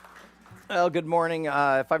Well, good morning.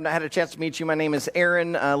 If I've not had a chance to meet you, my name is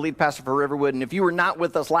Aaron, lead pastor for Riverwood. And if you were not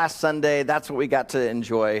with us last Sunday, that's what we got to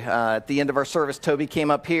enjoy. At the end of our service, Toby came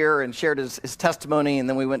up here and shared his testimony, and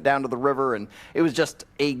then we went down to the river, and it was just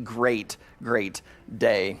a great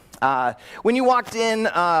day. When you walked in,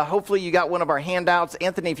 hopefully you got one of our handouts.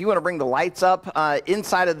 Anthony, if you want to bring the lights up,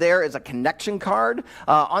 inside of there is a connection card.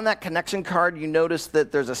 On that connection card, you notice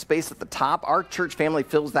that there's a space at the top. Our church family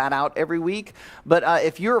fills that out every week. But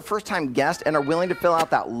if you're a first-time guest and are willing to fill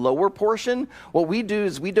out that lower portion, what we do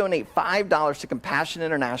is we donate $5 to Compassion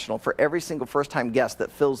International for every single first-time guest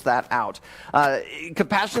that fills that out.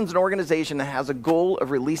 Compassion is an organization that has a goal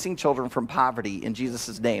of releasing children from poverty in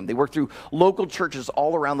Jesus' name. They work through local churches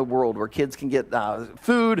all around the world where kids can get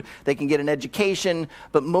food, they can get an education,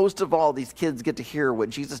 but most of all, these kids get to hear what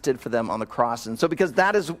Jesus did for them on the cross. And so because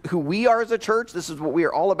that is who we are as a church, this is what we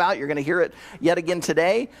are all about. You're going to hear it yet again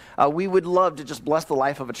today. We would love to just bless the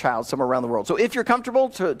life of a child somewhere around the world. So if you're comfortable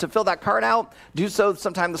to fill that card out, do so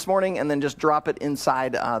sometime this morning and then just drop it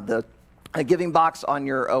inside a giving box on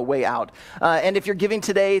your way out. And if you're giving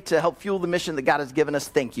today to help fuel the mission that God has given us,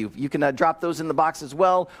 thank you. You can drop those in the box as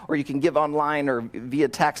well, or you can give online or via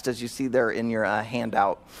text as you see there in your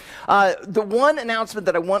handout. The one announcement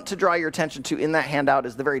that I want to draw your attention to in that handout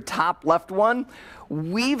is the very top left one.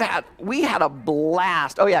 We had a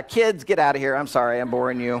blast. Oh yeah, kids, get out of here. I'm sorry, I'm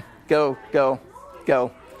boring you. Go.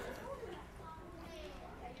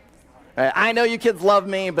 I know you kids love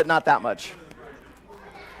me, but not that much.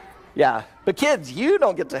 Yeah, but kids, you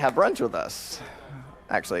don't get to have brunch with us.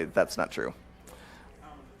 Actually, that's not true.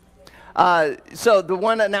 So the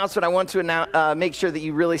one announcement I want to make sure that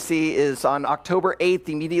you really see is on October 8th,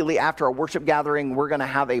 immediately after our worship gathering, we're going to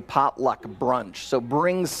have a potluck brunch. So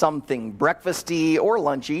bring something breakfasty or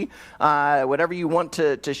lunchy, whatever you want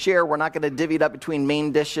to share. We're not going to divvy it up between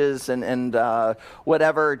main dishes and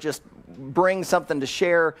whatever, just bring something to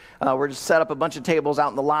share. We're just set up a bunch of tables out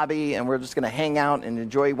in the lobby, and we're just going to hang out and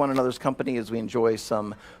enjoy one another's company as we enjoy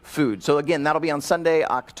some food. So again, that'll be on Sunday,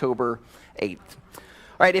 October 8th.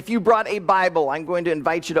 All right, if you brought a Bible, I'm going to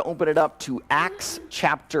invite you to open it up to Acts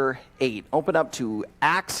chapter 8. Open up to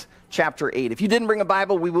Acts chapter 8. If you didn't bring a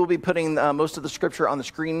Bible, we will be putting most of the scripture on the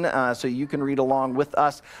screen so you can read along with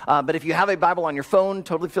us. But if you have a Bible on your phone,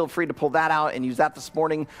 totally feel free to pull that out and use that this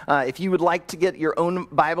morning. If you would like to get your own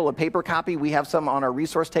Bible, a paper copy, we have some on our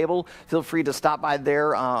resource table. Feel free to stop by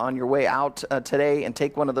there on your way out today and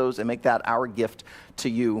take one of those and make that our gift to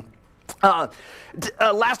you.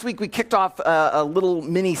 Last week we kicked off a little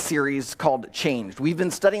mini-series called Unchanged. We've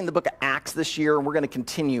been studying the book of Acts this year, and we're going to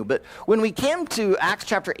continue. But when we came to Acts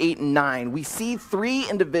chapter 8 and 9, we see three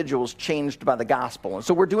individuals changed by the gospel. And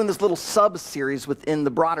so we're doing this little sub-series within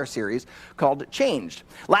the broader series called Changed.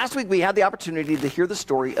 Last week we had the opportunity to hear the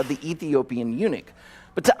story of the Ethiopian eunuch.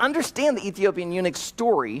 But to understand the Ethiopian eunuch's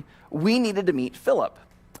story, we needed to meet Philip.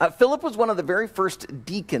 Philip was one of the very first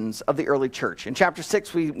deacons of the early church. In chapter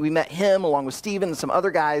 6, we met him along with Stephen and some other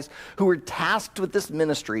guys who were tasked with this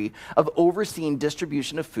ministry of overseeing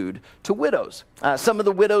distribution of food to widows. Some of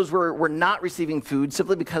the widows were not receiving food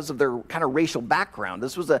simply because of their kind of racial background.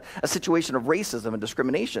 This was a situation of racism and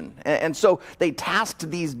discrimination. And so they tasked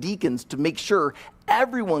these deacons to make sure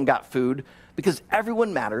everyone got food because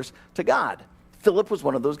everyone matters to God. Philip was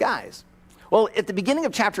one of those guys. Well, at the beginning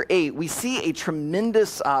of chapter 8, we see a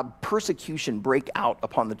tremendous persecution break out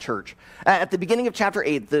upon the church. At the beginning of chapter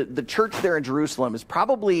 8, the church there in Jerusalem is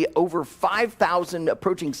probably over 5,000,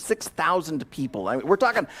 approaching 6,000 people. I mean, we're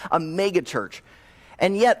talking a mega church.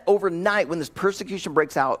 And yet, overnight, when this persecution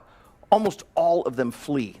breaks out, almost all of them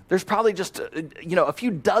flee. There's probably just a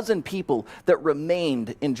few dozen people that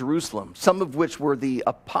remained in Jerusalem, some of which were the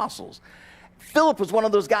apostles. Philip was one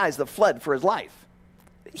of those guys that fled for his life.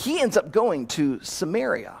 He ends up going to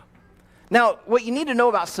Samaria. Now, what you need to know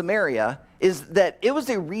about Samaria is that it was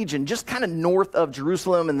a region just kind of north of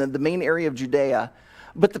Jerusalem and the main area of Judea,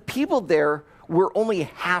 but the people there were only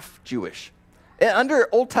half Jewish. Under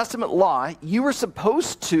Old Testament law, you were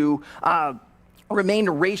supposed to remain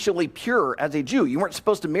racially pure as a Jew. You weren't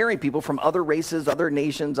supposed to marry people from other races, other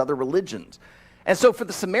nations, other religions. And so for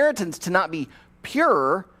the Samaritans to not be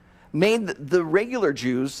pure made the regular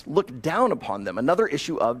Jews look down upon them, another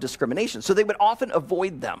issue of discrimination. So they would often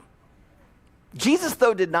avoid them. Jesus,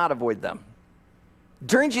 though, did not avoid them.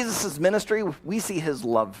 During Jesus' ministry, we see his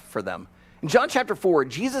love for them. In John chapter 4,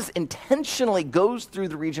 Jesus intentionally goes through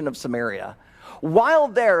the region of Samaria. While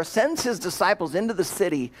there, sends his disciples into the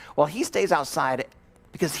city while he stays outside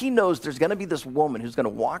because he knows there's going to be this woman who's going to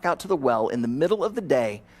walk out to the well in the middle of the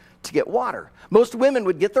day to get water. Most women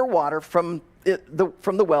would get their water from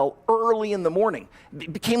the well early in the morning.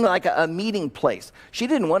 It became like a meeting place. She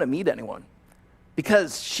didn't want to meet anyone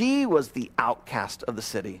because she was the outcast of the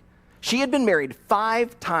city. She had been married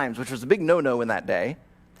 5 times, which was a big no-no in that day.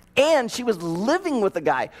 And she was living with a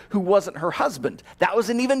guy who wasn't her husband. That was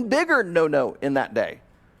an even bigger no-no in that day.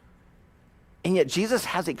 And yet Jesus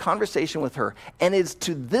has a conversation with her, and it's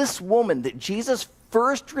to this woman that Jesus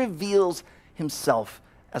first reveals himself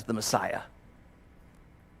as the Messiah.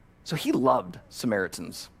 So he loved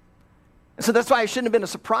Samaritans. And so that's why it shouldn't have been a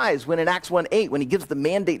surprise when in Acts 1:8, when he gives the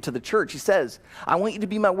mandate to the church, he says, I want you to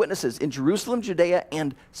be my witnesses in Jerusalem, Judea,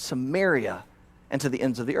 and Samaria, and to the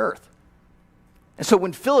ends of the earth. And so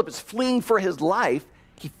when Philip is fleeing for his life,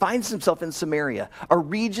 he finds himself in Samaria, a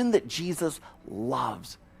region that Jesus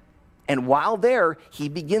loves. And while there, he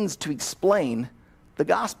begins to explain the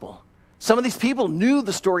gospel. Some of these people knew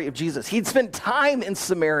the story of Jesus. He'd spent time in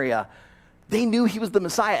Samaria. They knew he was the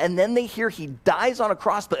Messiah. And then they hear he dies on a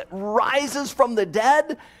cross, but rises from the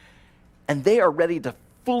dead. And they are ready to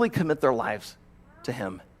fully commit their lives to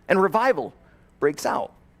him. And revival breaks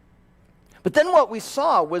out. But then what we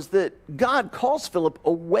saw was that God calls Philip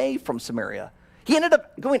away from Samaria. He ended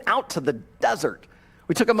up going out to the desert.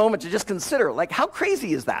 We took a moment to just consider, like, how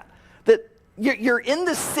crazy is that? That you're in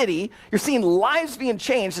the city, you're seeing lives being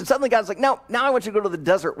changed, and suddenly God's like, no, now I want you to go to the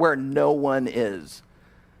desert where no one is.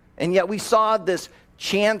 And yet we saw this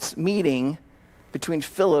chance meeting between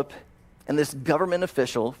Philip and this government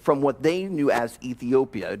official from what they knew as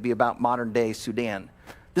Ethiopia. It would be about modern-day Sudan.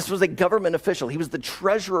 This was a government official. He was the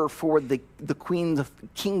treasurer for the queen's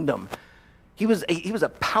kingdom. He was a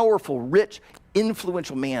powerful, rich,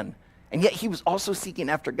 influential man. And yet he was also seeking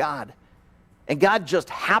after God. And God just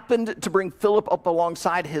happened to bring Philip up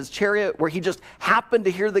alongside his chariot, where he just happened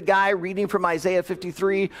to hear the guy reading from Isaiah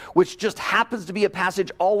 53, which just happens to be a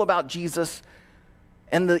passage all about Jesus.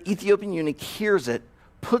 And the Ethiopian eunuch hears it,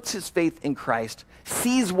 puts his faith in Christ,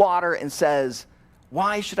 sees water, and says,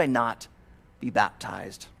 why should I not be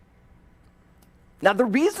baptized? Now, the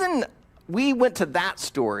reason we went to that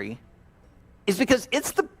story is because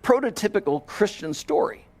it's the prototypical Christian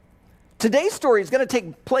story. Today's story is going to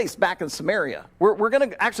take place back in Samaria. We're going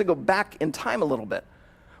to actually go back in time a little bit.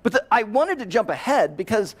 But I wanted to jump ahead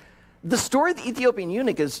because the story of the Ethiopian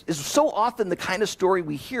eunuch is so often the kind of story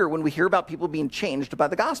we hear when we hear about people being changed by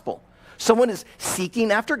the gospel. Someone is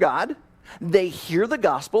seeking after God. They hear the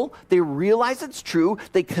gospel, they realize it's true,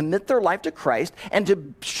 they commit their life to Christ, and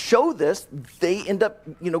to show this, they end up,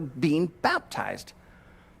 being baptized.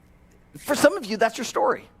 For some of you, that's your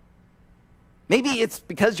story. Maybe it's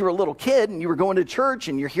because you were a little kid and you were going to church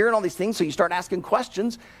and you're hearing all these things, so you start asking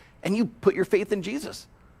questions and you put your faith in Jesus.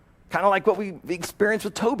 Kind of like what we experienced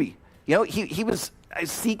with Toby. He was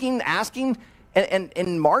seeking, asking, and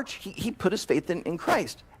in March, he put his faith in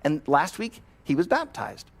Christ. And last week, he was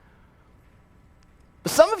baptized.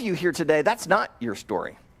 But some of you here today, that's not your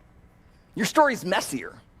story. Your story's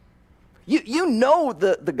messier. You know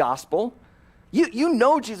the gospel. You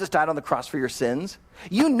know Jesus died on the cross for your sins.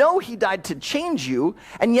 You know he died to change you,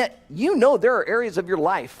 and yet you know there are areas of your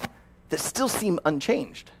life that still seem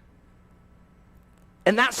unchanged.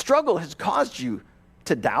 And that struggle has caused you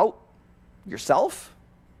to doubt yourself,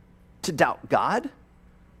 to doubt God.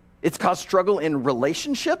 It's caused struggle in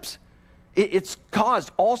relationships. It's caused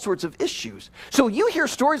all sorts of issues. So you hear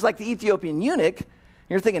stories like the Ethiopian eunuch, and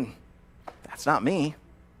you're thinking, that's not me.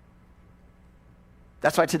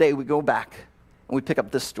 That's why today we go back and we pick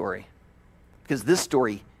up this story, because this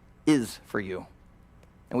story is for you.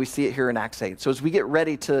 And we see it here in Acts 8. So as we get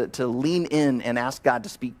ready to lean in and ask God to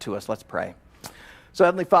speak to us, let's pray. So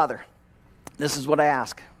Heavenly Father, this is what I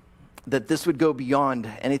ask, that this would go beyond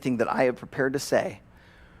anything that I have prepared to say,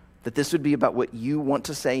 that this would be about what you want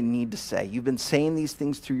to say, need to say. You've been saying these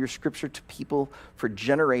things through your scripture to people for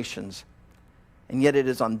generations, and yet it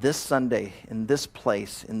is on this Sunday, in this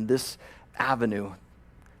place, in this avenue,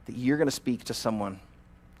 that you're going to speak to someone.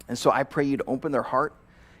 And so I pray you'd open their heart,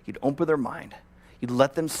 you'd open their mind, you'd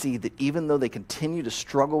let them see that even though they continue to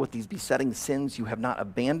struggle with these besetting sins, you have not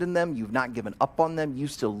abandoned them, you've not given up on them, you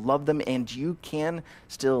still love them, and you can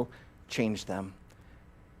still change them.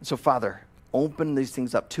 And so, Father, open these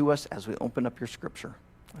things up to us as we open up your scripture.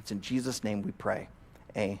 It's in Jesus' name we pray.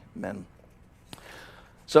 Amen.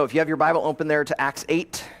 So if you have your Bible open there to Acts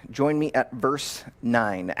 8, join me at verse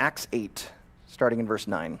 9. Acts 8, starting in verse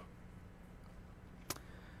 9.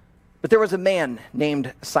 But there was a man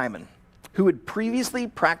named Simon who had previously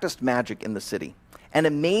practiced magic in the city and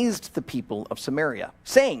amazed the people of Samaria,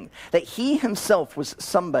 saying that he himself was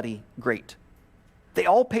somebody great. They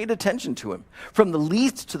all paid attention to him, from the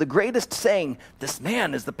least to the greatest, saying, "This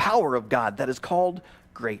man is the power of God that is called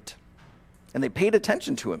great." And they paid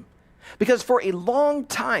attention to him, because for a long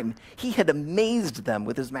time he had amazed them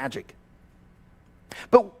with his magic.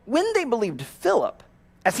 But when they believed Philip,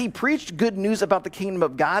 as he preached good news about the kingdom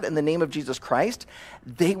of God in the name of Jesus Christ,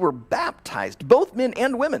 they were baptized, both men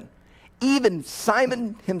and women. Even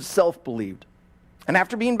Simon himself believed. And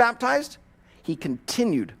after being baptized, he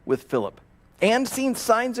continued with Philip. And seeing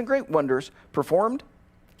signs and great wonders performed,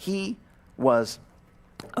 he was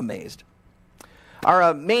amazed.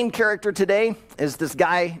 Our main character today is this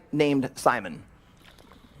guy named Simon.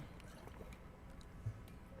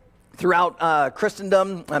 Throughout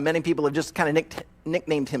Christendom, many people have just kind of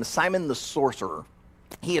nicknamed him Simon the Sorcerer.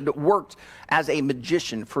 He had worked as a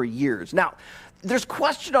magician for years. Now, there's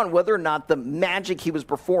question on whether or not the magic he was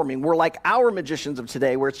performing were like our magicians of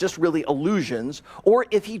today, where it's just really illusions, or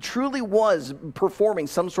if he truly was performing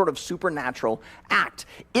some sort of supernatural act.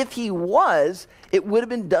 If he was, it would have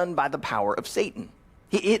been done by the power of Satan.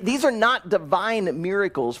 These are not divine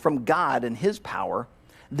miracles from God and his power.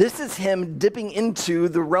 This is him dipping into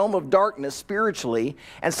the realm of darkness spiritually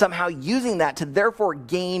and somehow using that to therefore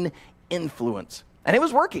gain influence. And it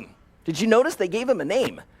was working. Did you notice they gave him a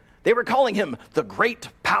name? They were calling him the great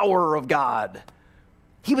power of God.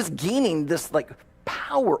 He was gaining this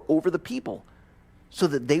power over the people so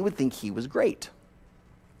that they would think he was great.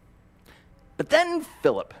 But then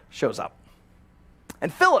Philip shows up.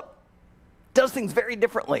 And Philip does things very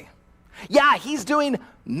differently. Yeah, he's doing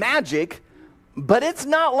magic, but it's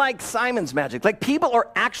not like Simon's magic. Like, people are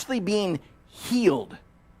actually being healed.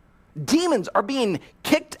 Demons are being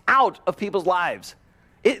kicked out of people's lives.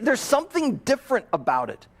 There's something different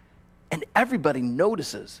about it. And everybody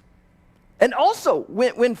notices. And also,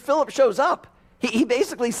 when Philip shows up, he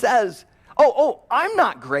basically says, oh, I'm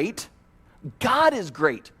not great. God is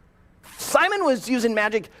great. Simon was using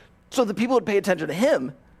magic so that people would pay attention to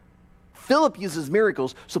him. Philip uses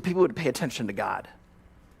miracles so people would pay attention to God.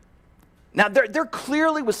 Now, there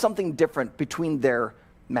clearly was something different between their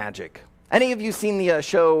magic. Any of you seen the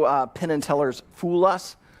show Penn and Teller's Fool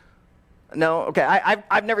Us? No? Okay,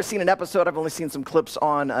 I've never seen an episode. I've only seen some clips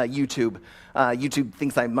on YouTube. YouTube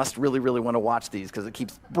thinks I must really, really want to watch these because it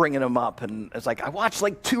keeps bringing them up. And it's like, I watched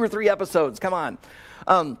 2 or 3 episodes. Come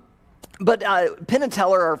on. But Penn and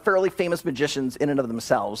Teller are fairly famous magicians in and of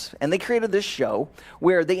themselves. And they created this show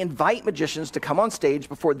where they invite magicians to come on stage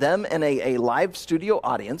before them and a live studio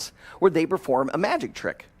audience where they perform a magic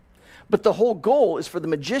trick. But the whole goal is for the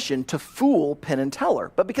magician to fool Penn and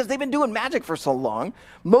Teller. But because they've been doing magic for so long,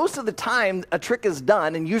 most of the time a trick is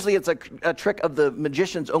done, and usually it's a trick of the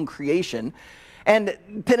magician's own creation. And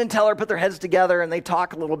Penn and Teller put their heads together and they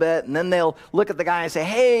talk a little bit, and then they'll look at the guy and say,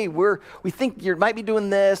 hey, we think you might be doing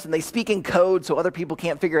this, and they speak in code so other people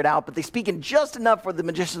can't figure it out, but they speak in just enough where the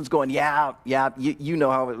magician's going, yeah, you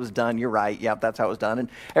know how it was done, you're right, yeah, that's how it was done. And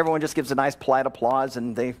everyone just gives a nice polite applause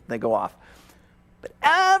and they go off. But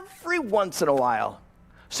every once in a while,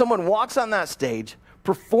 someone walks on that stage,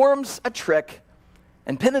 performs a trick,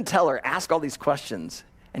 and Penn and Teller ask all these questions,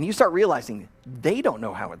 and you start realizing they don't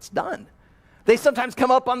know how it's done. They sometimes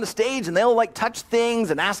come up on the stage and they'll touch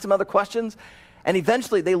things and ask them other questions, and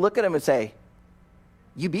eventually they look at him and say,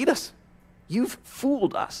 you beat us. You've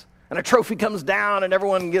fooled us. And a trophy comes down and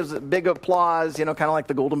everyone gives a big applause, kind of like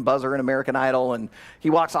the golden buzzer in American Idol, and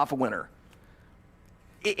he walks off a winner.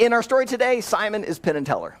 In our story today, Simon is Penn and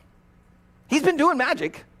Teller. He's been doing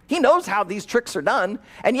magic. He knows how these tricks are done.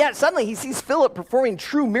 And yet suddenly he sees Philip performing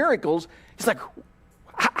true miracles. He's like,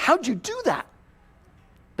 how'd you do that?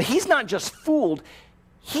 But he's not just fooled,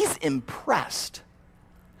 he's impressed.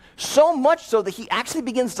 So much so that he actually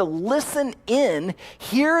begins to listen in,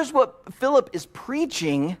 hears what Philip is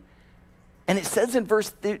preaching, and it says in verse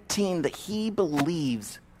 13 that he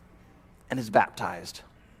believes and is baptized.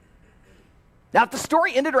 Now, if the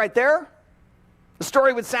story ended right there, the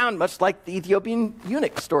story would sound much like the Ethiopian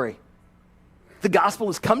eunuch story. The gospel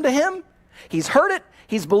has come to him, he's heard it,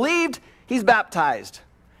 he's believed, he's baptized.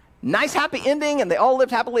 Nice happy ending, and they all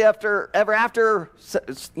lived happily ever after.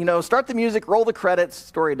 Start the music, roll the credits,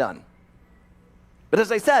 story done. But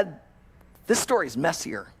as I said, this story is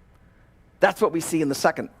messier. That's what we see in the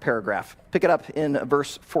second paragraph. Pick it up in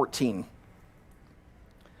verse 14.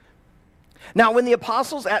 Now, when the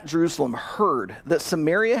apostles at Jerusalem heard that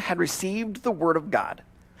Samaria had received the word of God,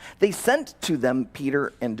 they sent to them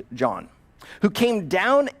Peter and John, who came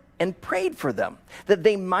down and prayed for them, that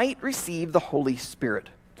they might receive the Holy Spirit.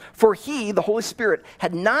 For he, the Holy Spirit,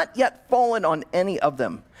 had not yet fallen on any of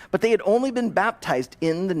them, but they had only been baptized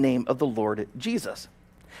in the name of the Lord Jesus.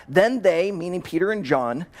 Then they, meaning Peter and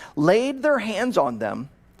John, laid their hands on them,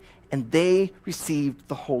 and they received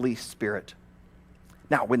the Holy Spirit.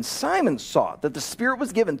 Now, when Simon saw that the Spirit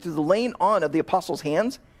was given through the laying on of the apostles'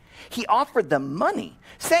 hands, he offered them money,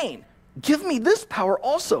 saying, "Give me this power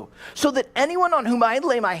also, so that anyone on whom I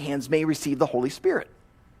lay my hands may receive the Holy Spirit."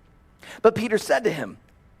 But Peter said to him,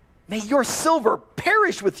 "May your silver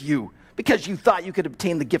perish with you, because you thought you could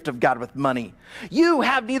obtain the gift of God with money. You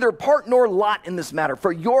have neither part nor lot in this matter,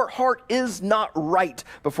 for your heart is not right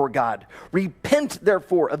before God. Repent,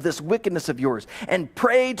 therefore, of this wickedness of yours, and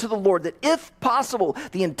pray to the Lord that, if possible,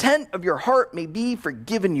 the intent of your heart may be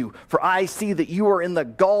forgiven you. For I see that you are in the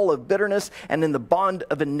gall of bitterness and in the bond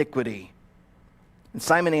of iniquity." And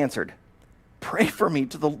Simon answered, "Pray for me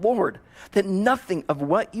to the Lord, that nothing of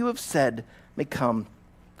what you have said may come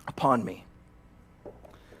upon me."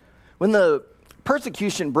 When the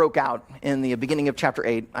persecution broke out in the beginning of chapter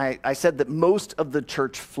 8, I said that most of the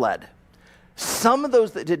church fled. Some of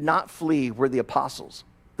those that did not flee were the apostles.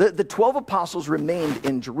 The 12 apostles remained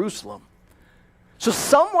in Jerusalem. So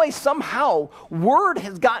some way, somehow, word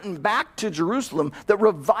has gotten back to Jerusalem that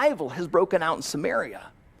revival has broken out in Samaria.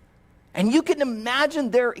 And you can imagine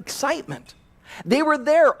their excitement. They were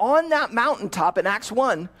there on that mountaintop in Acts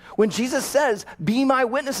 1 when Jesus says, "Be my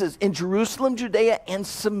witnesses in Jerusalem, Judea, and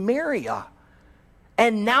Samaria."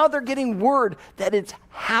 And now they're getting word that it's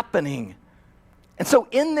happening. And so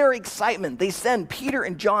in their excitement, they send Peter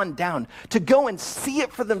and John down to go and see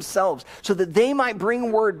it for themselves so that they might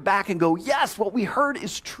bring word back and go, "Yes, what we heard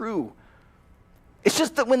is true." It's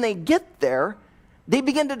just that when they get there, they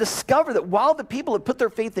begin to discover that while the people have put their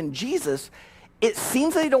faith in Jesus, it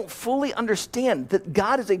seems they don't fully understand that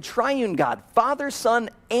God is a triune God, Father, Son,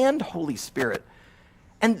 and Holy Spirit.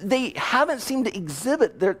 And they haven't seemed to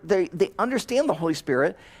exhibit, they understand the Holy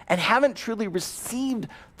Spirit and haven't truly received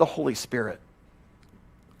the Holy Spirit.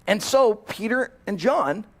 And so Peter and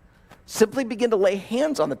John simply begin to lay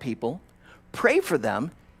hands on the people, pray for them,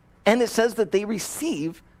 and it says that they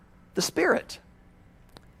receive the Spirit.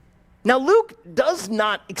 Now, Luke does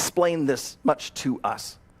not explain this much to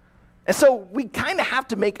us. And so we kind of have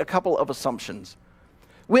to make a couple of assumptions.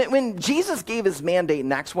 When Jesus gave his mandate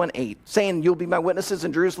in Acts 1:8, saying, "You'll be my witnesses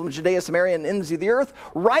in Jerusalem, Judea, Samaria, and ends of the earth,"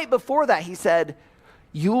 right before that he said,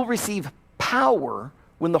 "You will receive power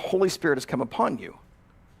when the Holy Spirit has come upon you."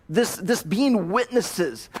 This being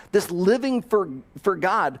witnesses, this living for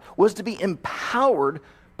God, was to be empowered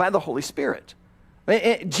by the Holy Spirit.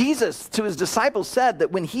 Jesus, to his disciples, said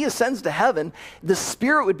that when he ascends to heaven, the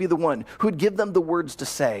Spirit would be the one who would give them the words to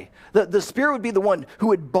say. The Spirit would be the one who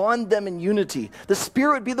would bond them in unity. The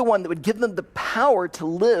Spirit would be the one that would give them the power to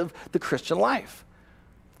live the Christian life.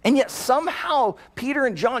 And yet somehow Peter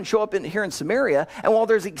and John show up here in Samaria, and while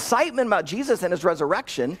there's excitement about Jesus and his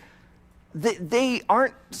resurrection, they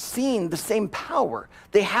aren't seeing the same power.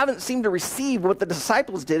 They haven't seemed to receive what the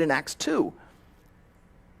disciples did in Acts 2.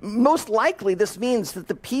 Most likely, this means that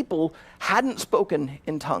the people hadn't spoken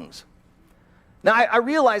in tongues. Now, I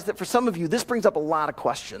realize that for some of you, this brings up a lot of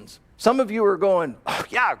questions. Some of you are going, "Oh,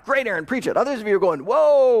 yeah, great, Aaron, preach it." Others of you are going,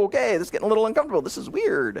 "Whoa, okay, this is getting a little uncomfortable. This is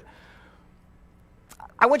weird."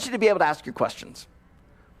 I want you to be able to ask your questions.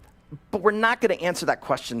 But we're not going to answer that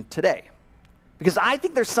question today. Because I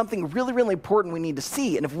think there's something really, really important we need to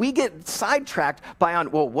see. And if we get sidetracked by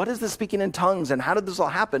well, what is this speaking in tongues and how did this all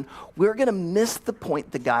happen? We're going to miss the point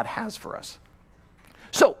that God has for us.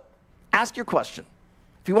 So ask your question.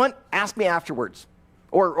 If you want, ask me afterwards.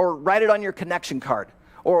 Or write it on your connection card.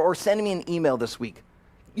 Or send me an email this week.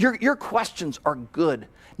 Your questions are good.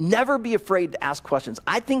 Never be afraid to ask questions.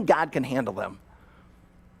 I think God can handle them.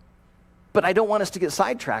 But I don't want us to get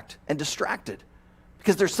sidetracked and distracted.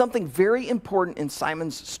 Because there's something very important in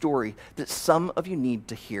Simon's story that some of you need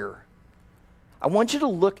to hear. I want you to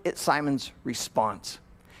look at Simon's response.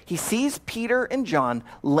 He sees Peter and John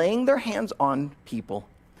laying their hands on people,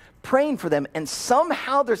 praying for them, and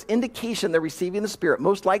somehow there's indication they're receiving the Spirit.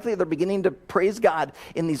 Most likely they're beginning to praise God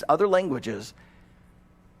in these other languages.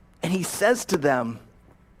 And he says to them,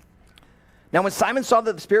 now when Simon saw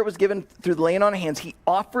that the Spirit was given through the laying on of hands, he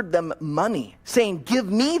offered them money, saying,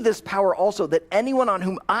 "Give me this power also, that anyone on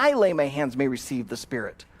whom I lay my hands may receive the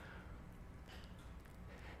Spirit."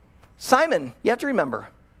 Simon, you have to remember,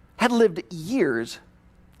 had lived years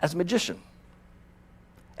as a magician.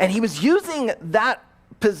 And he was using that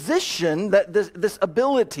position, this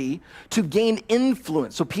ability to gain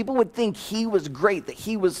influence. So people would think he was great, that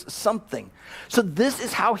he was something. So this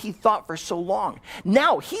is how he thought for so long.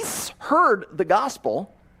 Now he's heard the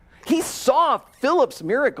gospel. He saw Philip's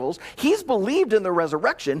miracles. He's believed in the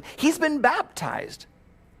resurrection. He's been baptized.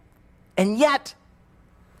 And yet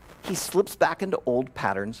he slips back into old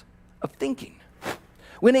patterns of thinking.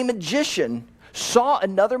 When a magician saw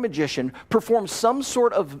another magician perform some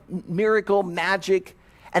sort of miracle, magic,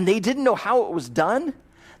 and they didn't know how it was done,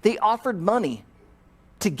 they offered money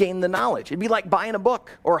to gain the knowledge. It'd be like buying a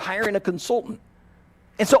book or hiring a consultant.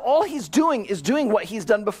 And so all he's doing is doing what he's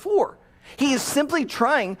done before. He is simply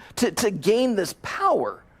trying to gain this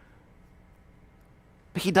power.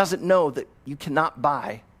 But he doesn't know that you cannot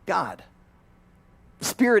buy God. The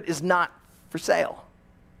Spirit is not for sale.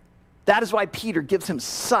 That is why Peter gives him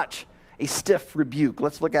such a stiff rebuke.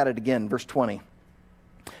 Let's look at it again, verse 20.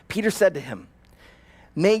 Peter said to him,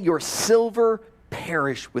 "May your silver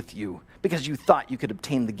perish with you, because you thought you could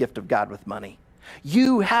obtain the gift of God with money.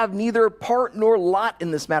 You have neither part nor lot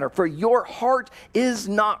in this matter, for your heart is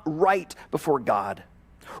not right before God.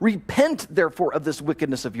 Repent, therefore, of this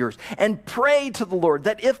wickedness of yours, and pray to the Lord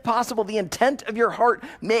that, if possible, the intent of your heart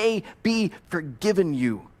may be forgiven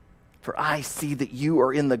you. For I see that you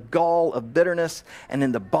are in the gall of bitterness and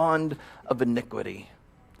in the bond of iniquity."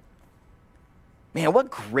 Man, what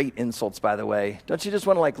great insults, by the way. Don't you just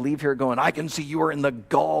want to leave here going, "I can see you are in the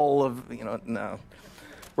gall of," no.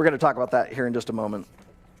 We're going to talk about that here in just a moment.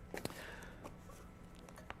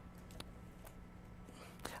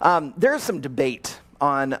 There's some debate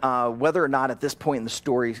on whether or not at this point in the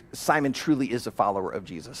story, Simon truly is a follower of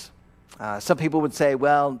Jesus. Some people would say,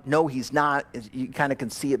 well, no, he's not. You kind of can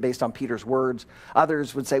see it based on Peter's words.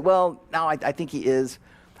 Others would say, well, no, I think he is.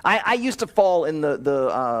 I used to fall in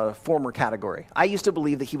the former category. I used to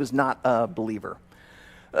believe that he was not a believer.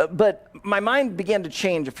 But my mind began to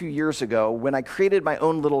change a few years ago when I created my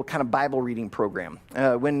own little kind of Bible reading program.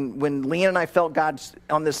 When Leanne and I felt God's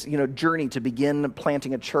on this journey to begin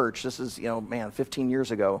planting a church, this is 15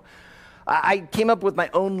 years ago, I came up with my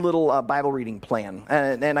own little Bible reading plan.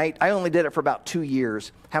 And I only did it for about 2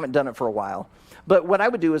 years, haven't done it for a while. But what I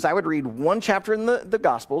would do is I would read one chapter in the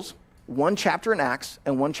Gospels, one chapter in Acts,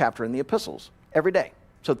 and one chapter in the Epistles every day.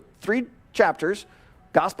 So 3 chapters,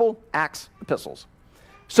 Gospel, Acts, Epistles.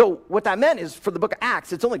 So what that meant is for the book of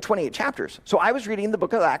Acts, it's only 28 chapters. So I was reading the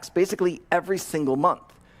book of Acts basically every single month.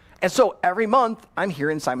 And so every month, I'm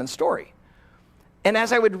hearing Simon's story. And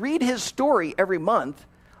as I would read his story every month,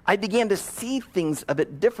 I began to see things a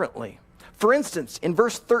bit differently. For instance, in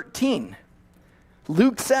verse 13,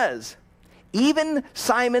 Luke says, "Even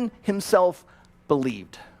Simon himself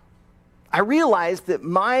believed." I realized that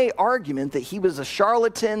my argument that he was a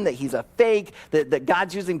charlatan, that he's a fake, that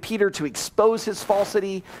God's using Peter to expose his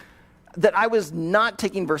falsity, that I was not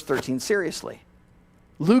taking verse 13 seriously.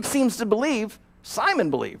 Luke seems to believe Simon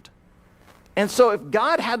believed. And so if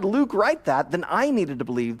God had Luke write that, then I needed to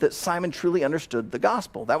believe that Simon truly understood the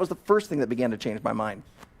gospel. That was the first thing that began to change my mind.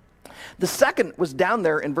 The second was down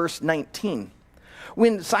there in verse 19.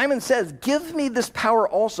 When Simon says, "Give me this power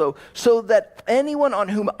also, so that anyone on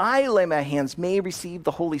whom I lay my hands may receive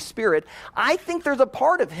the Holy Spirit," I think there's a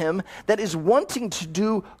part of him that is wanting to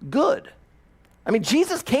do good. I mean,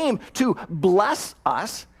 Jesus came to bless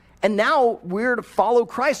us, and now we're to follow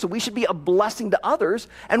Christ, so we should be a blessing to others.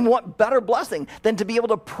 And what better blessing than to be able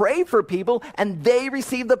to pray for people and they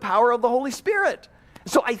receive the power of the Holy Spirit?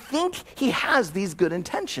 So I think he has these good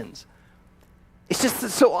intentions. It's just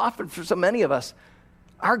that so often for so many of us,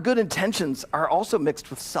 our good intentions are also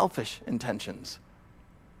mixed with selfish intentions.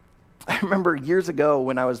 I remember years ago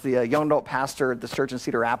when I was the young adult pastor at this church in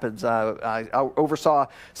Cedar Rapids, I oversaw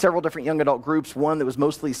several different young adult groups, one that was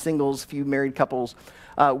mostly singles, few married couples.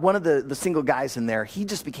 One of the single guys in there, he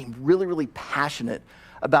just became really, really passionate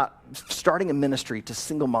about starting a ministry to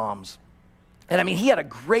single moms. And I mean, he had a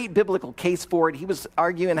great biblical case for it. He was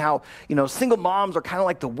arguing how, single moms are kind of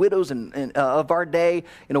like the widows of our day.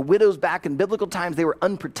 Widows back in biblical times, they were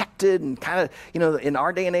unprotected and kind of, in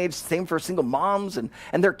our day and age, same for single moms. And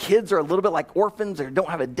their kids are a little bit like orphans or don't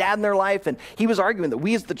have a dad in their life. And he was arguing that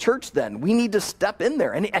we as the church then, we need to step in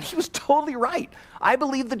there. And he was totally right. I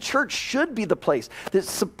believe the church should be the place that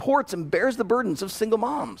supports and bears the burdens of single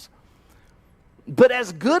moms. But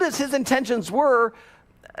as good as his intentions were,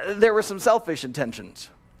 there were some selfish intentions,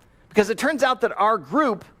 because it turns out that our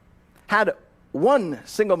group had one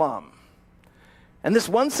single mom. And this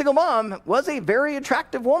one single mom was a very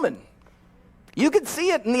attractive woman. You could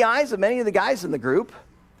see it in the eyes of many of the guys in the group,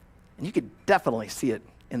 and you could definitely see it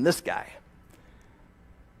in this guy.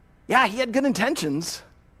 Yeah, he had good intentions,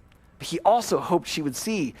 but he also hoped she would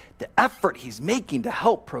see the effort he's making to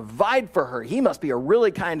help provide for her. He must be a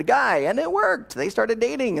really kind guy, and it worked. They started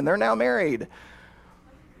dating, and they're now married.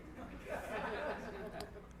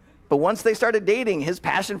 But once they started dating, his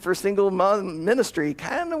passion for single mom ministry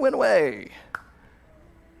kind of went away.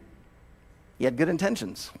 He had good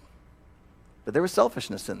intentions, but there was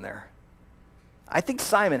selfishness in there. I think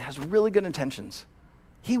Simon has really good intentions.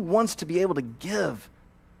 He wants to be able to give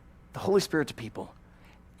the Holy Spirit to people.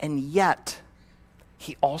 And yet,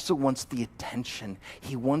 he also wants the attention.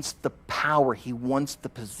 He wants the power. He wants the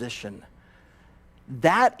position.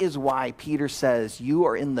 That is why Peter says, you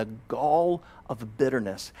are in the gall of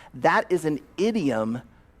bitterness. That is an idiom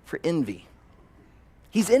for envy.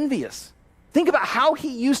 He's envious. Think about how he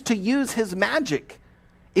used to use his magic.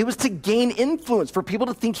 It was to gain influence, for people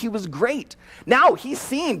to think he was great. Now he's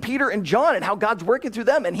seen Peter and John and how God's working through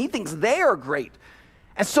them, and he thinks they are great.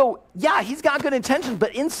 And so, yeah, he's got good intentions,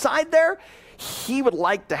 but inside there, he would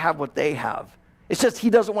like to have what they have. It's just he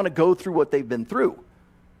doesn't want to go through what they've been through.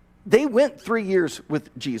 They went 3 years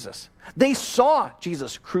with Jesus. They saw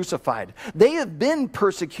Jesus crucified. They have been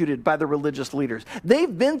persecuted by the religious leaders.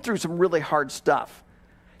 They've been through some really hard stuff.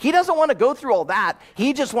 He doesn't want to go through all that.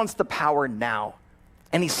 He just wants the power now.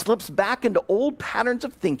 And he slips back into old patterns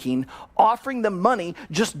of thinking, offering them money,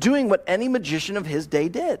 just doing what any magician of his day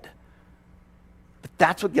did. But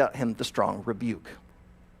that's what got him the strong rebuke.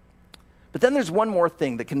 But then there's one more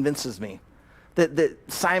thing that convinces me that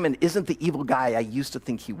Simon isn't the evil guy I used to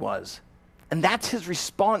think he was. And that's his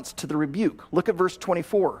response to the rebuke. Look at verse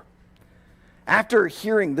 24. After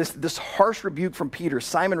hearing this harsh rebuke from Peter,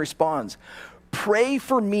 Simon responds, "Pray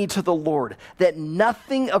for me to the Lord, that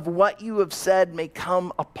nothing of what you have said may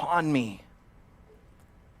come upon me."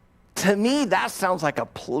 To me, that sounds like a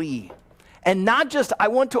plea. And not just, I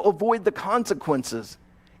want to avoid the consequences.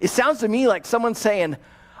 It sounds to me like someone saying,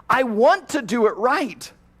 I want to do it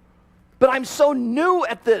right, but I'm so new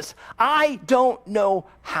at this, I don't know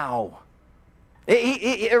how.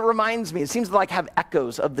 It reminds me, it seems to like have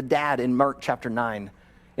echoes of the dad in Mark chapter 9.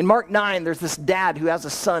 In Mark 9, there's this dad who has a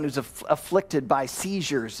son who's afflicted by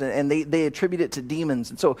seizures, and they attribute it to demons.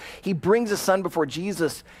 And so he brings his son before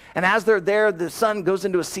Jesus, and as they're there, the son goes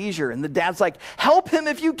into a seizure, and the dad's like, help him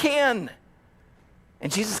if you can.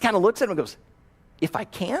 And Jesus kind of looks at him and goes, if I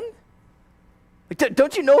can? Like,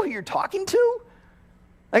 don't you know who you're talking to?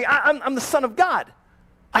 Like, I'm the Son of God.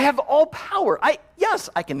 I have all power. Yes,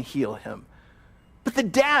 I can heal him. But the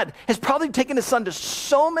dad has probably taken his son to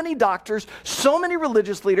so many doctors, so many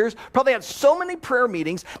religious leaders, probably had so many prayer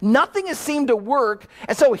meetings. Nothing has seemed to work.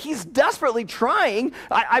 And so he's desperately trying.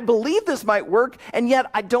 I believe this might work, and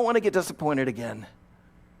yet I don't want to get disappointed again.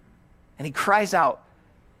 And he cries out,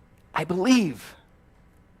 I believe.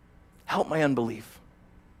 Help my unbelief.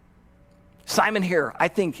 Simon here, I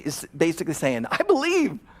think, is basically saying, I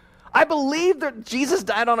believe. I believe that Jesus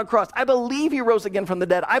died on a cross. I believe he rose again from the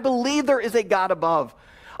dead. I believe there is a God above.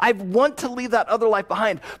 I want to leave that other life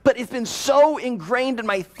behind, but it's been so ingrained in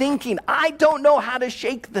my thinking, I don't know how to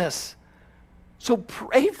shake this. So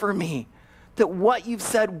pray for me that what you've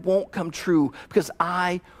said won't come true, because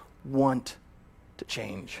I want to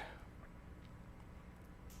change.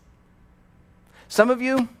 Some of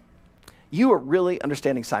you are really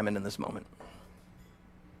understanding Simon in this moment.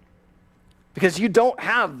 Because you don't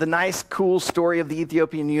have the nice, cool story of the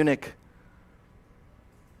Ethiopian eunuch.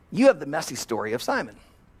 You have the messy story of Simon.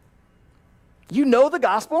 You know the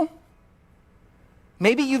gospel.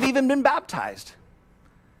 Maybe you've even been baptized.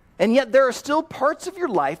 And yet there are still parts of your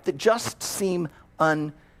life that just seem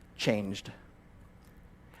unchanged.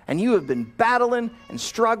 And you have been battling and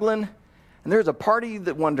struggling, and there's a part of you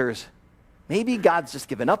that wonders, maybe God's just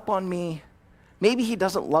given up on me. Maybe he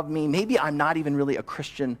doesn't love me. Maybe I'm not even really a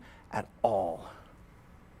Christian at all.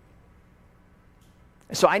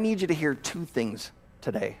 So I need you to hear two things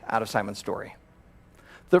today out of Simon's story.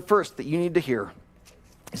 The first that you need to hear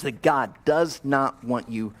is that God does not want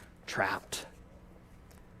you trapped.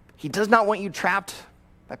 He does not want you trapped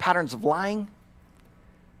by patterns of lying.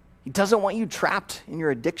 He doesn't want you trapped in your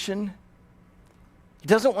addiction. He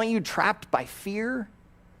doesn't want you trapped by fear.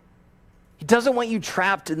 He doesn't want you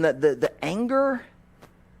trapped in the anger.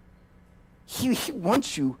 He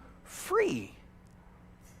wants you free.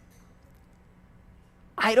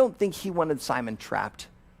 I don't think he wanted Simon trapped.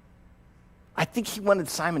 I think he wanted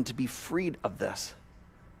Simon to be freed of this.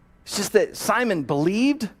 It's just that Simon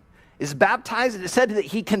believed, is baptized, and it said that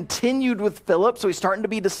he continued with Philip, so he's starting to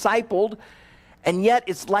be discipled, and yet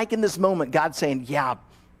it's like in this moment, God's saying, yeah,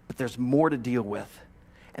 but there's more to deal with,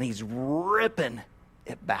 and he's ripping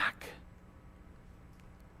it back.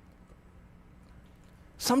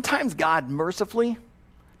 Sometimes God mercifully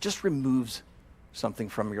just removes something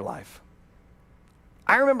from your life.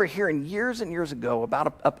 I remember hearing years and years ago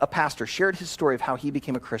about a pastor shared his story of how he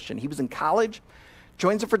became a Christian. He was in college,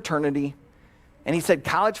 joins a fraternity, and he said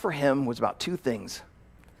college for him was about two things: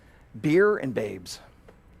 beer and babes.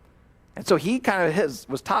 And so he kind of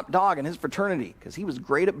was top dog in his fraternity because he was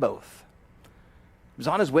great at both. was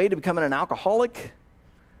on his way to becoming an alcoholic.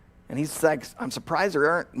 And he's like, I'm surprised there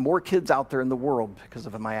aren't more kids out there in the world because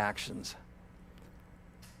of my actions.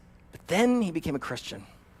 But then he became a Christian.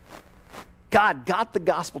 God got the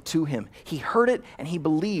gospel to him. He heard it and he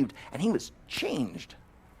believed and he was changed.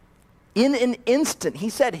 In an instant, he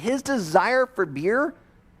said his desire for beer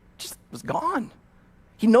just was gone.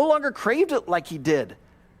 He no longer craved it like he did.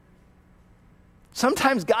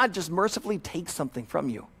 Sometimes God just mercifully takes something from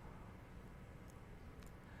you.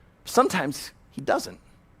 Sometimes he doesn't.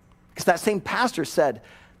 Because that same pastor said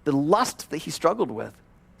the lust that he struggled with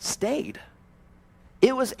stayed.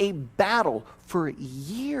 It was a battle for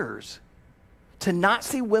years to not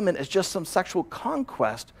see women as just some sexual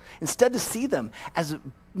conquest, instead to see them as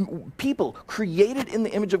people created in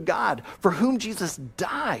the image of God for whom Jesus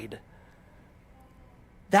died.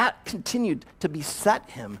 That continued to beset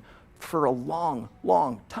him for a long,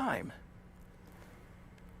 long time.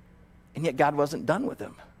 And yet God wasn't done with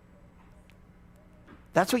him.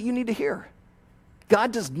 That's what you need to hear.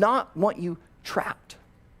 God does not want you trapped.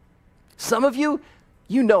 Some of you,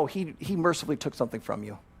 you know he mercifully took something from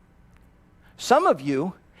you. Some of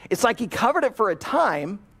you, it's like he covered it for a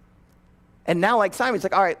time, and now like Simon, he's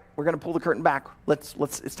like, all right, we're going to pull the curtain back.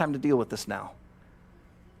 It's time to deal with this now.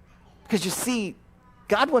 Because you see,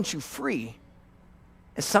 God wants you free,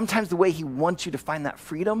 and sometimes the way he wants you to find that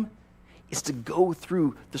freedom is to go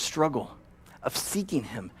through the struggle of seeking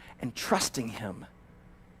him and trusting him.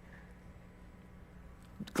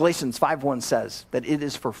 Galatians 5:1 says that it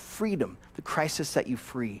is for freedom that Christ has set you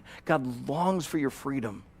free. God longs for your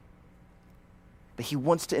freedom, but he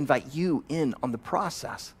wants to invite you in on the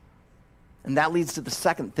process. And that leads to the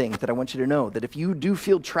second thing that I want you to know, that if you do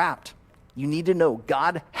feel trapped, you need to know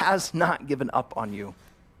God has not given up on you.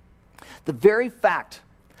 The very fact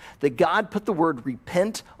that God put the word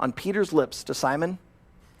repent on Peter's lips to Simon,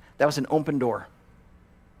 that was an open door.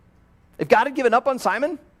 If God had given up on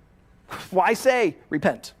Simon, why say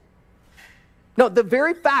repent? No, the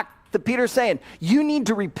very fact that Peter's saying, you need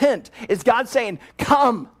to repent, is God saying,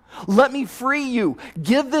 come, let me free you.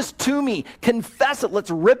 Give this to me. Confess it.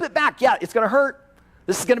 Let's rip it back. Yeah, it's going to hurt.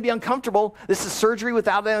 This is going to be uncomfortable. This is surgery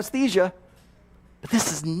without anesthesia. But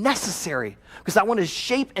this is necessary because I want to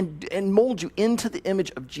shape and mold you into the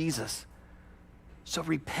image of Jesus. So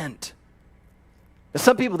repent. Now,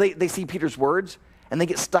 some people, they see Peter's words and they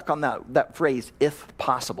get stuck on that phrase, if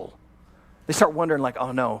possible. They start wondering like,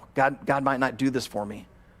 oh no, God might not do this for me.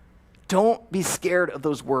 Don't be scared of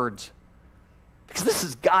those words. Because this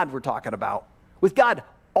is God we're talking about. With God,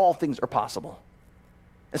 all things are possible.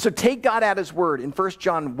 And so take God at his word in 1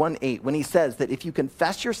 John 1:8 when he says that if you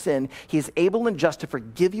confess your sin, he is able and just to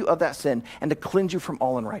forgive you of that sin and to cleanse you from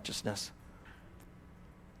all unrighteousness.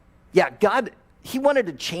 Yeah, God, he wanted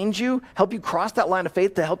to change you, help you cross that line of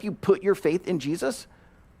faith, to help you put your faith in Jesus.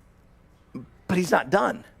 But he's not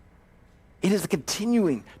done. It is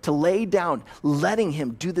continuing to lay down, letting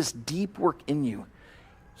him do this deep work in you.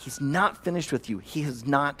 He's not finished with you. He has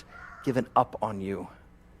not given up on you.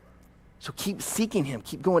 So keep seeking him.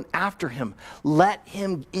 Keep going after him. Let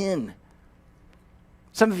him in.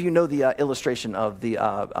 Some of you know the illustration of the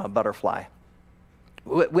butterfly.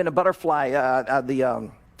 When a butterfly,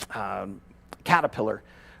 the caterpillar,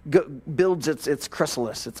 builds its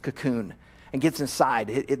chrysalis, its cocoon, and gets inside,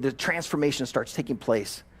 the transformation starts taking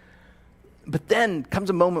place. But then comes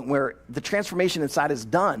a moment where the transformation inside is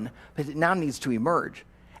done, but it now needs to emerge.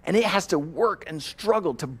 And it has to work and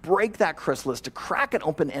struggle to break that chrysalis, to crack it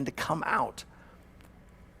open and to come out.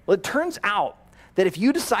 Well, it turns out that if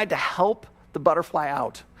you decide to help the butterfly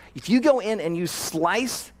out, if you go in and you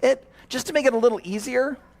slice it just to make it a little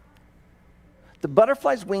easier, the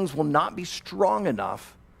butterfly's wings will not be strong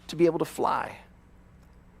enough to be able to fly.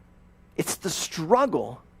 It's the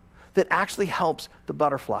struggle that actually helps the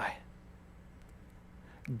butterfly.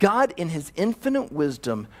 God, in his infinite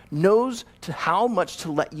wisdom, knows how much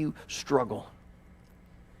to let you struggle.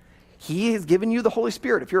 He has given you the Holy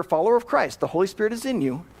Spirit. If you're a follower of Christ, the Holy Spirit is in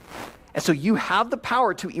you. And so you have the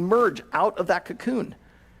power to emerge out of that cocoon.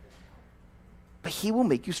 But he will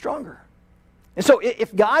make you stronger. And so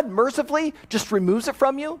if God mercifully just removes it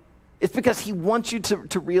from you, it's because he wants you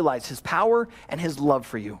to realize his power and his love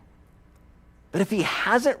for you. But if he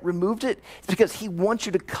hasn't removed it, it's because he wants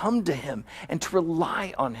you to come to him and to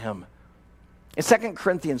rely on him. In 2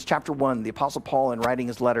 Corinthians chapter 1, the Apostle Paul, in writing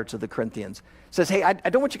his letter to the Corinthians, says, hey, I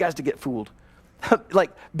don't want you guys to get fooled.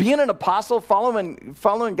 Like being an apostle,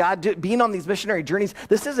 following God, being on these missionary journeys,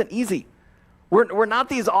 this isn't easy. We're not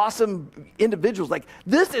these awesome individuals. Like,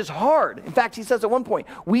 this is hard. In fact, he says at one point,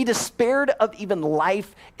 we despaired of even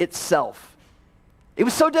life itself. It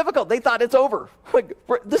was so difficult, they thought it's over. Like,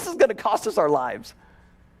 this is going to cost us our lives.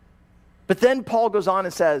 But then Paul goes on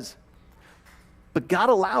and says, but God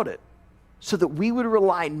allowed it so that we would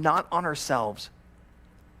rely not on ourselves,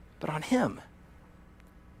 but on him.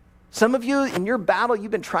 Some of you, in your battle,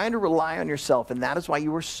 you've been trying to rely on yourself, and that is why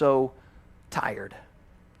you are so tired.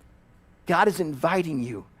 God is inviting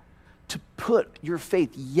you to put your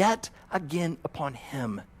faith yet again upon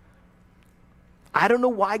him. I don't know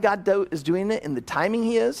why God is doing it in the timing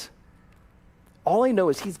he is. All I know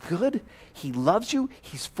is he's good, he loves you,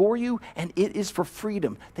 he's for you, and it is for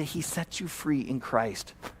freedom that he sets you free in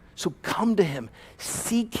Christ. So come to him,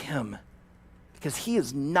 seek him, because he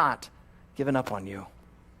has not given up on you.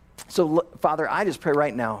 So, Father, I just pray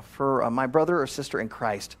right now for my brother or sister in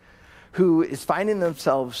Christ who is finding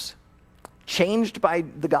themselves changed by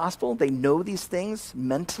the gospel. They know these things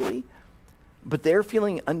mentally, but they're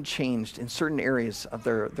feeling unchanged in certain areas of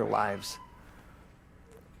their lives.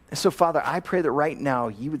 And so, Father, I pray that right now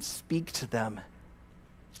you would speak to them,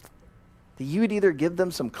 that you would either give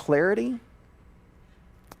them some clarity,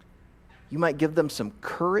 you might give them some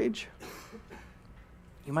courage,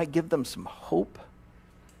 you might give them some hope.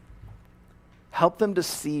 Help them to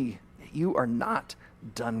see that you are not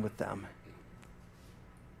done with them,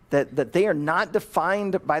 that they are not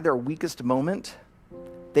defined by their weakest moment,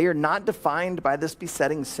 they are not defined by this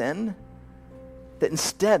besetting sin, that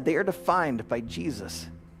instead they are defined by Jesus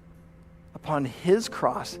upon his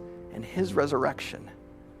cross and his resurrection.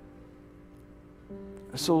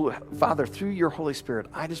 So, Father, through your Holy Spirit,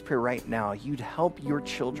 I just pray right now you'd help your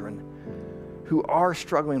children who are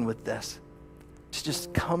struggling with this to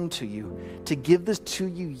just come to you, to give this to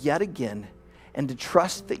you yet again, and to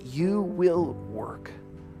trust that you will work.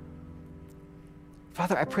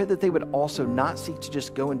 Father, I pray that they would also not seek to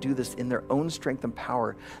just go and do this in their own strength and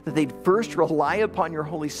power, that they'd first rely upon your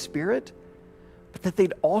Holy Spirit, but that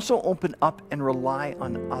they'd also open up and rely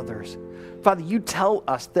on others. Father, you tell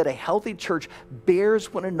us that a healthy church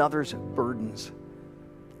bears one another's burdens.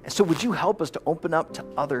 And so would you help us to open up to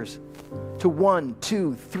others, to 1,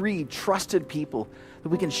 2, 3 trusted people that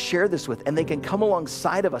we can share this with, and they can come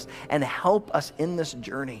alongside of us and help us in this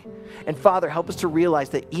journey. And Father, help us to realize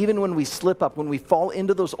that even when we slip up, when we fall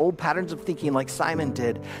into those old patterns of thinking like Simon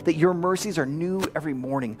did, that your mercies are new every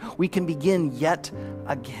morning. We can begin yet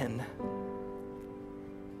again.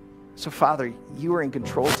 So Father, you are in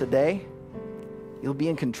control today. You'll be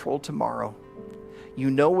in control tomorrow. You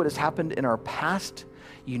know what has happened in our past.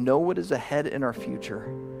 You know what is ahead in our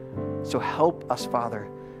future. So help us, Father,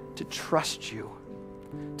 to trust you,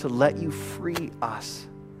 to let you free us,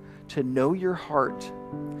 to know your heart,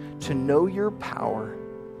 to know your power,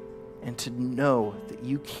 and to know that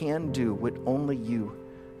you can do what only you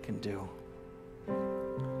can do.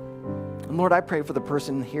 And Lord, I pray for the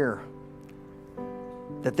person here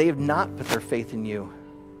that they have not put their faith in you.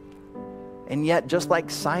 And yet, just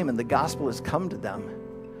like Simon, the gospel has come to them.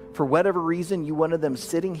 For whatever reason, you wanted them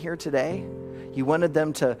sitting here today. You wanted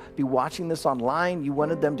them to be watching this online. You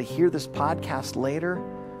wanted them to hear this podcast later.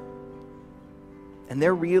 And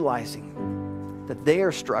they're realizing that they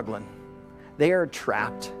are struggling. They are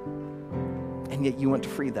trapped. And yet you want to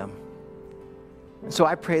free them. And so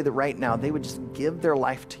I pray that right now they would just give their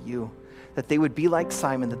life to you. That they would be like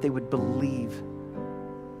Simon, that they would believe.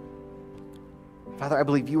 Father, I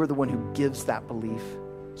believe you are the one who gives that belief.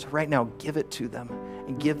 So right now, give it to them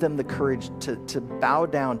and give them the courage to bow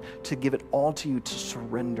down, to give it all to you, to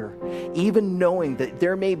surrender. Even knowing that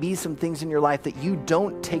there may be some things in your life that you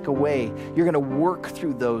don't take away. You're going to work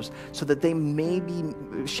through those so that they may be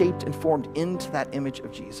shaped and formed into that image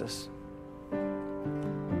of Jesus.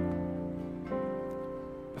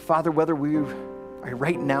 But Father, whether we are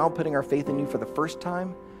right now putting our faith in you for the first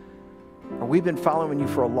time, or we've been following you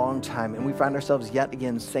for a long time and we find ourselves yet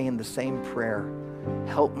again saying the same prayer,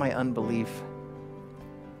 help my unbelief.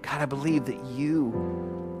 God, I believe that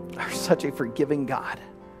you are such a forgiving God,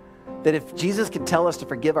 that if Jesus could tell us to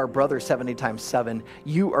forgive our brother 70 times 7,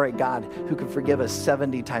 you are a God who can forgive us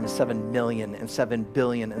 70 times 7 million and 7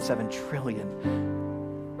 billion and 7 trillion.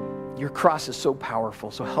 Your cross is so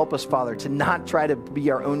powerful. So help us, Father, to not try to be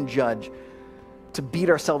our own judge, to beat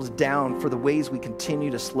ourselves down for the ways we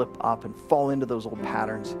continue to slip up and fall into those old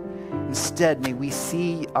patterns. Instead, may we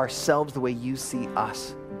see ourselves the way you see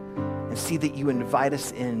us and see that you invite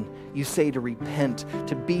us in. You say to repent,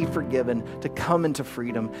 to be forgiven, to come into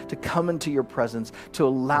freedom, to come into your presence, to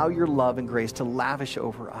allow your love and grace to lavish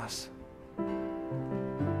over us.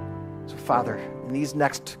 So, Father, in these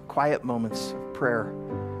next quiet moments of prayer,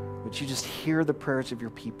 would you just hear the prayers of your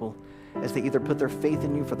people as they either put their faith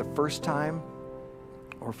in you for the first time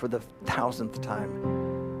or for the 1000th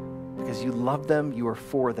time, because you love them, you are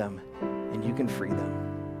for them, and you can free them.